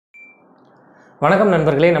வணக்கம்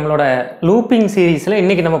நண்பர்களே, நம்மளோட லூப்பிங் சீரீஸில்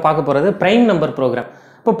இன்றைக்கி நம்ம பார்க்க போகிறது ப்ரைம் நம்பர் ப்ரோக்ராம்.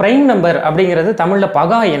 இப்போ ப்ரைம் நம்பர் அப்படிங்கிறது தமிழில்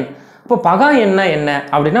பகா எண். இப்போ பகா எண்ணா என்ன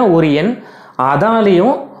அப்படின்னா, ஒரு எண்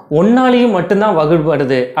அதாலேயும் ஒன்னாலேயும் மட்டும்தான்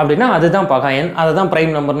வகுப்படுது அப்படின்னா அதுதான் பகா எண். அதை தான்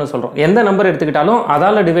ப்ரைம் நம்பர்னு சொல்கிறோம். எந்த நம்பர் எடுத்துக்கிட்டாலும்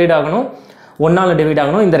அதால் டிவைட் ஆகணும், ஒன்றால் டிவைட்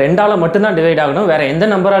ஆகணும், இந்த ரெண்டால் மட்டும்தான் டிவைட் ஆகணும், வேறு எந்த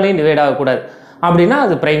நம்பராலையும் டிவைட் ஆகக்கூடாது அப்படின்னா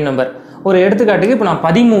அது ப்ரைம் நம்பர். ஒரு எடுத்துக்காட்டுக்கு இப்போ நான்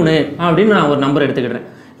 13 அப்படின்னு நான் ஒரு நம்பர் எடுத்துக்கிட்டேன்.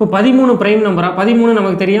 இப்போ 13 ப்ரைம் நம்பரா? 13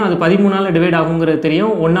 நமக்கு தெரியும், அது 13ஆல் டிவைட் ஆகுங்கிறது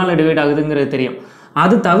தெரியும், 1ஆல் டிவைட் ஆகுதுங்கிறது தெரியும்.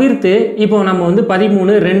 அது தவிர்த்து இப்போ நம்ம வந்து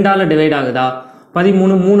 13 2ஆல் டிவைட் ஆகுதா,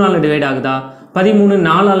 13 3ஆல் டிவைட் ஆகுதா, 13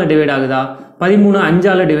 4ஆல் டிவைட் ஆகுதா, 13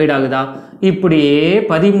 5ஆல் டிவைட் ஆகுதா, இப்படியே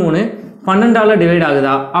 13 12ஆல் டிவைட்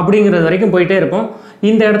ஆகுதா அப்படிங்கிறது வரைக்கும் போயிட்டே இருப்போம்.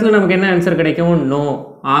 இந்த இடத்துல நமக்கு என்ன ஆன்சர் கிடைக்கும்? நோ,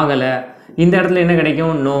 ஆகலை. இந்த இடத்துல என்ன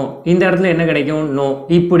கிடைக்கும்? நோ. இந்த இடத்துல என்ன கிடைக்கும்? நோ.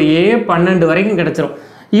 இப்படியே 12 வரைக்கும் கிடைச்சிரும்.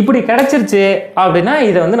 இப்படி கிடைச்சிருச்சு அப்படின்னா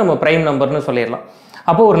இதை வந்து நம்ம ப்ரைம் நம்பர்னு சொல்லிடலாம்.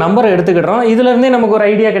 அப்போ ஒரு நம்பரை எடுத்துக்கிடுறோம், இதுலேருந்தே நமக்கு ஒரு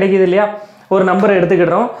ஐடியா கிடைக்கிது இல்லையா? ஒரு நம்பரை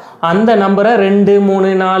எடுத்துக்கிடுறோம், அந்த நம்பரை 2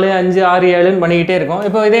 3 4 5 6 7ன்னு பண்ணிக்கிட்டே இருக்கோம்.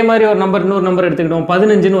 இப்போ இதே மாதிரி ஒரு நம்பர், இன்னொரு நம்பர் எடுத்துக்கிடுவோம்,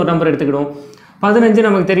 15ன்னு ஒரு நம்பர் எடுத்துக்கிடுவோம். 15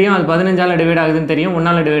 நமக்கு தெரியும், அது 15ஆல் டிவைட் ஆகுதுன்னு தெரியும்,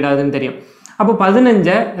 1ஆல் டிவைட் ஆகுதுன்னு தெரியும். அப்போ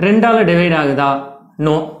 15 2ஆல் டிவைட் ஆகுதா?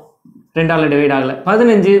 நோ, 2ஆல் டிவைட் ஆகலை.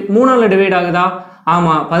 15 3ஆல் டிவைட் ஆகுதா?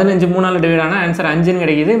 ஆமாம், 15 3ஆல் டிவைட் ஆனால் ஆன்சர் 5ன்னு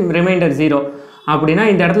கிடைக்கிது, ரிமைண்டர் 0. அப்படின்னா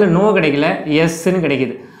இந்த இடத்துல நோ கிடைக்கல, எஸ்ன்னு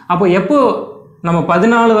கிடைக்கிது. அப்போ எப்போ நம்ம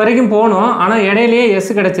 14 வரைக்கும் போனோம், ஆனால் இடையிலேயே எஸ்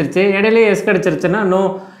கிடச்சிருச்சு. இடையிலேயே S கிடச்சிருச்சுன்னா no,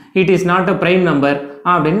 it is not a prime number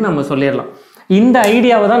அப்படின்னு நம்ம சொல்லிடலாம். இந்த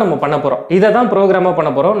ஐடியாவை தான் நம்ம பண்ண போகிறோம். இதை தான் ப்ரோக்ராமாக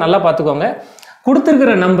பண்ண போகிறோம். நல்லா பார்த்துக்கோங்க.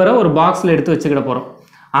 கொடுத்துருக்கிற நம்பரை ஒரு பாக்ஸில் எடுத்து வச்சுக்கிட போகிறோம்.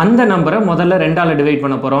 அந்த நம்பரை முதல்ல 2ஆல் டிவைட்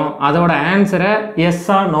பண்ண போகிறோம். அதோட ஆன்சரை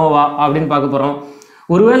எஸ்ஸா நோவா அப்படின்னு பார்க்க போகிறோம்.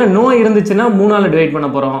 ஒருவேளை நோ இருந்துச்சுன்னா 3ஆல் டிவைட் பண்ண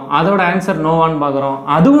போகிறோம். அதோட ஆன்சர் நோவான்னு பார்க்குறோம்.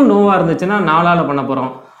 அதுவும் நோவாக இருந்துச்சுன்னா 4ஆல் பண்ண போகிறோம்.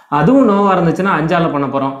 அதுவும் நோவாக இருந்துச்சுன்னா 5ஆல் பண்ண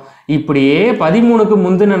போகிறோம். இப்படியே 13க்கு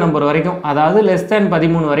முந்தின நம்பர் வரைக்கும், அதாவது லெஸ் தேன்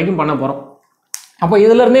 13 வரைக்கும் பண்ண போகிறோம். அப்போ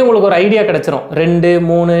இதுலேருந்தே உங்களுக்கு ஒரு ஐடியா கிடச்சிரும். 2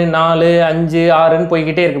 3 4 5 6ன்னு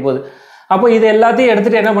போய்கிட்டே இருக்க போகுது. அப்போ இது எல்லாத்தையும்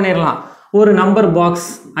எடுத்துகிட்டு என்ன பண்ணிடலாம், ஒரு நம்பர் பாக்ஸ்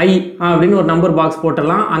ஐ அப்படின்னு ஒரு நம்பர் பாக்ஸ்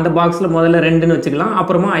போட்டுடலாம். அந்த பாக்ஸில் முதல்ல 2ன்னு வச்சுக்கலாம்,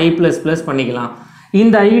 அப்புறமா I++ பண்ணிக்கலாம்.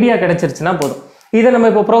 இந்த ஐடியா கிடச்சிருச்சுன்னா போதும். இதை நம்ம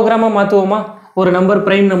இப்போ ப்ரோக்ராமாக மாற்றுவோமா? ஒரு நம்பர்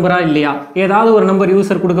ப்ரைம் நம்பரா இல்லையா? ஏதாவது ஒரு நம்பர்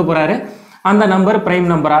யூசர் கொடுக்க போகிறாரு, அந்த நம்பர் ப்ரைம்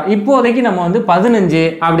நம்பரா? இப்போதைக்கு நம்ம வந்து 15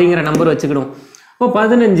 அப்படிங்கிற நம்பர் வச்சுக்கிடுவோம். இப்போ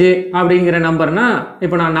 15 அப்படிங்கிற நம்பர்னா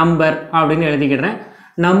இப்போ நான் நம்பர் அப்படின்னு எழுதிக்கிடுறேன்.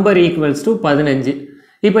 Number equals to 15.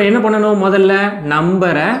 இப்போ என்ன பண்ணணும்? முதல்ல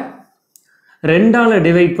நம்பரை 2ஆல்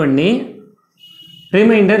டிவைட் பண்ணி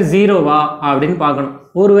ரிமைண்டர் 0வா அப்படின்னு பார்க்கணும்.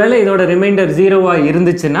 ஒருவேளை இதோட ரிமைண்டர் 0வா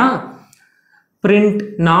இருந்துச்சுன்னா print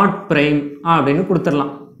not prime அப்படின்னு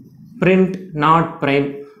கொடுத்துடலாம். print not prime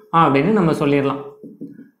அப்படின்னு நம்ம சொல்லிடலாம்.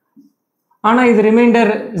 ஆனால் இது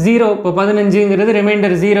ரிமைண்டர் 0, இப்போ 15ங்கிறது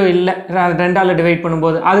ரிமைண்டர் 0 இல்லை, 2ஆல் டிவைட்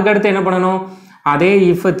பண்ணும்போது. அதுக்கடுத்து என்ன பண்ணணும்? அதே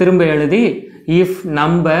இஃப்பை திரும்ப எழுதி if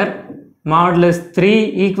number modulus 3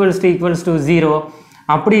 equals to 0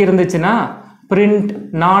 அப்படி இருந்துச்சுன்னா print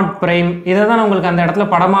not prime. இதை தான் உங்களுக்கு அந்த இடத்துல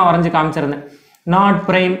படமாக வரைஞ்சி காமிச்சிருந்தேன். not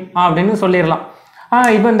prime அப்படின்னு சொல்லிடலாம்.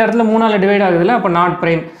 இப்போ இந்த இடத்துல 3ஆல் டிவைட் ஆகுதுல்ல, அப்போ நாட்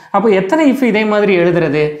ப்ரைம். அப்போ எத்தனை இஃப் இதே மாதிரி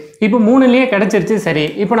எழுதுறது? இப்போ 3லேயே கிடச்சிருச்சு. சரி,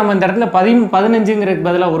 இப்போ நம்ம இந்த இடத்துல 15ங்கிறதுக்கு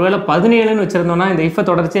பதிலாக ஒருவேளை 17ன்னு வச்சுருந்தோம்னா இந்த இஃப்பை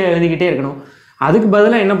தொடர்ச்சியாக எழுதிக்கிட்டே இருக்கணும். அதுக்கு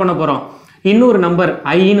பதிலாக என்ன பண்ண போகிறோம்? இன்னொரு நம்பர்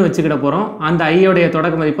ஐன்னு வச்சுக்கிட போகிறோம். அந்த ஐயோடைய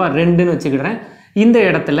தொடக்க மதிப்பாக 2ன்னு வச்சுக்கிடுறேன். இந்த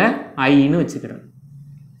இடத்துல ஐன்னு வச்சுக்கிறேன்.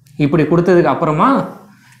 இப்படி கொடுத்ததுக்கு அப்புறமா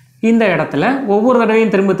இந்த இடத்துல ஒவ்வொரு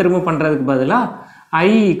தடவையும் திரும்ப திரும்ப பண்ணுறதுக்கு பதிலாக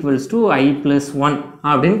I ஈக்குவல்ஸ் டு I+1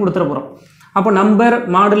 அப்படின்னு கொடுத்துட போகிறோம். அப்போ நம்பர்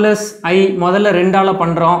மாடுலஸ் ஐ முதல்ல 2ஆல்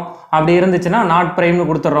பண்ணுறோம், அப்படி இருந்துச்சுன்னா நாட் ப்ரைம்னு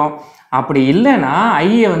கொடுத்துட்றோம். அப்படி இல்லைன்னா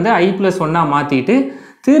ஐயை வந்து I+1 மாற்றிட்டு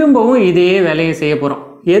திரும்பவும் இதே வேலையை செய்ய போகிறோம்.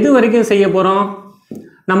 எது வரைக்கும் செய்ய போகிறோம்?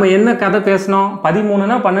 நம்ம என்ன கதை பேசணும்?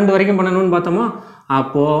 13னா 12 வரைக்கும் பண்ணணும்னு பார்த்தோமா?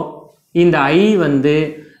 அப்போது இந்த ஐ வந்து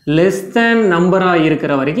லெஸ் தேன் நம்பராக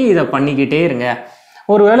இருக்கிற வரைக்கும் இதை பண்ணிக்கிட்டே இருங்க.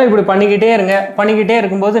 ஒருவேளை இப்படி பண்ணிக்கிட்டே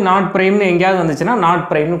இருக்கும்போது நாட் ப்ரைம்னு எங்கேயாவது வந்துச்சுன்னா நாட்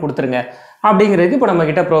ப்ரைம்னு கொடுத்துருங்க. அப்படிங்கிறதுக்கு இப்போ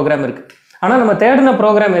நம்மக்கிட்ட ப்ரோக்ராம் இருக்குது. ஆனால் நம்ம தேடின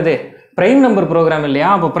ப்ரோக்ராம் எது? ப்ரைம் நம்பர் ப்ரோக்ராம் இல்லையா?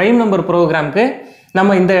 அப்போ ப்ரைம் நம்பர் ப்ரோக்ராமுக்கு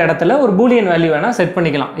நம்ம இந்த இடத்துல ஒரு பூலியன் வேல்யூ வேணால் செட்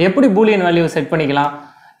பண்ணிக்கலாம். எப்படி பூலியன் வேல்யூ செட் பண்ணிக்கலாம்?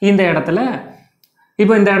 இந்த இடத்துல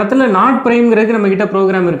இப்போ இந்த இடத்துல நாட் ப்ரைம்ங்கிறதுக்கு நம்மக்கிட்ட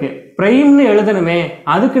ப்ரோக்ராம் இருக்குது. ப்ரைம்னு எழுதணுமே,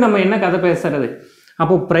 அதுக்கு நம்ம என்ன கதை பேசுறது?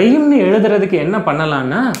 அப்போ ப்ரைம்னு எழுதுறதுக்கு என்ன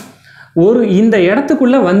பண்ணலான்னா, ஒரு இந்த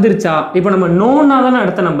இடத்துக்குள்ளே வந்துருச்சா? இப்போ நம்ம நோன்னா தானே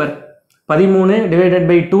அடுத்த நம்பர். 13 divided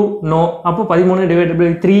by 2 no. அப்போ 13 டிவைடட் பை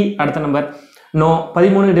 3 அடுத்த number no.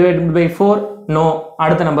 13 divided by 4 no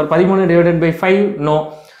அடுத்த நம்பர். 13 divided by 5 no.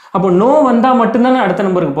 அப்போ நோ வந்தால் மட்டும்தானே அடுத்த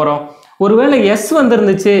நம்பருக்கு போகிறோம். ஒருவேளை எஸ்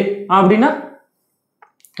வந்துருந்துச்சு அப்படின்னா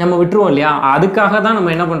நம்ம விட்டுருவோம் இல்லையா? அதுக்காக தான்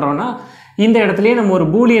நம்ம என்ன பண்ணுறோம்னா இந்த இடத்துலயே நம்ம ஒரு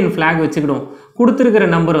பூலியன் ஃபிளாக் வச்சுக்கிடுவோம். கொடுத்துருக்கிற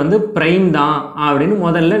நம்பர் வந்து ப்ரைம் தான் அப்படின்னு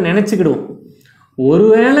முதல்ல நினச்சிக்கிடுவோம்.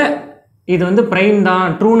 ஒருவேளை இது வந்து ப்ரைம் தான்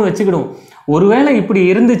ட்ரூன்னு வச்சுக்கிடுவோம். ஒருவேளை இப்படி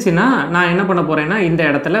இருந்துச்சுன்னா நான் என்ன பண்ண போகிறேன்னா இந்த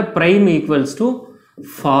இடத்துல ப்ரைம் ஈக்குவல்ஸ் டு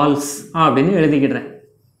ஃபால்ஸ் அப்படின்னு எழுதிக்கிடுறேன்.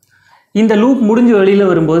 இந்த லூப் முடிஞ்சு வெளியில்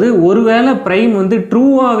வரும்போது ஒருவேளை ப்ரைம் வந்து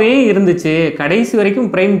ட்ரூவாகவே இருந்துச்சு, கடைசி வரைக்கும்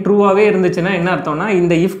ப்ரைம் ட்ரூவாகவே இருந்துச்சுன்னா என்ன அர்த்தம்னா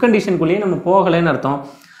இந்த இஃப் கண்டிஷனுக்குள்ளேயே நம்ம போகலைன்னு அர்த்தம்.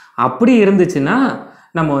 அப்படி இருந்துச்சுன்னா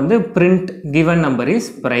நம்ம வந்து print given number is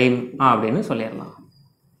prime அப்படின்னு சொல்லிடலாம்.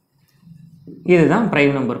 இதுதான்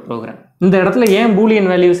ப்ரைம் நம்பர் ப்ரோக்ராம். இந்த இடத்துல ஏன்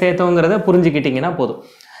பூலியன் வேல்யூ சேர்த்தோங்கிறத புரிஞ்சுக்கிட்டிங்கன்னா போதும்.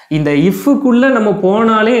 இந்த இஃப்க்குள்ளே நம்ம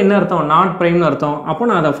போனாலே என்ன அர்த்தம், நாட் ப்ரைம்னு அர்த்தம். அப்போ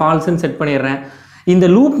நான் அதை ஃபால்ஸ்ன்னு செட் பண்ணிடுறேன். இந்த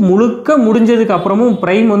லூப் முழுக்க முடிஞ்சதுக்கு அப்புறமும்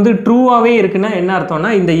ப்ரைம் வந்து ட்ரூவாகவே இருக்குன்னா என்ன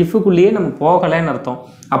அர்த்தம்னா இந்த இஃப்க்குள்ளேயே நம்ம போகலைன்னு அர்த்தம்.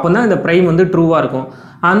 அப்போ தான் இந்த ப்ரைம் வந்து ட்ரூவாக இருக்கும்.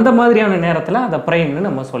 அந்த மாதிரியான நேரத்தில் அதை ப்ரைம்னு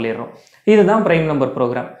நம்ம சொல்லிடுறோம். இதுதான் ப்ரைம் நம்பர்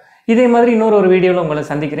ப்ரோக்ராம். இதே மாதிரி இன்னொரு வீடியோவில் உங்களை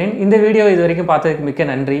சந்திக்கிறேன். இந்த வீடியோ இது வரைக்கும் பார்த்ததுக்கு மிக்க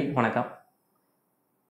நன்றி. வணக்கம்.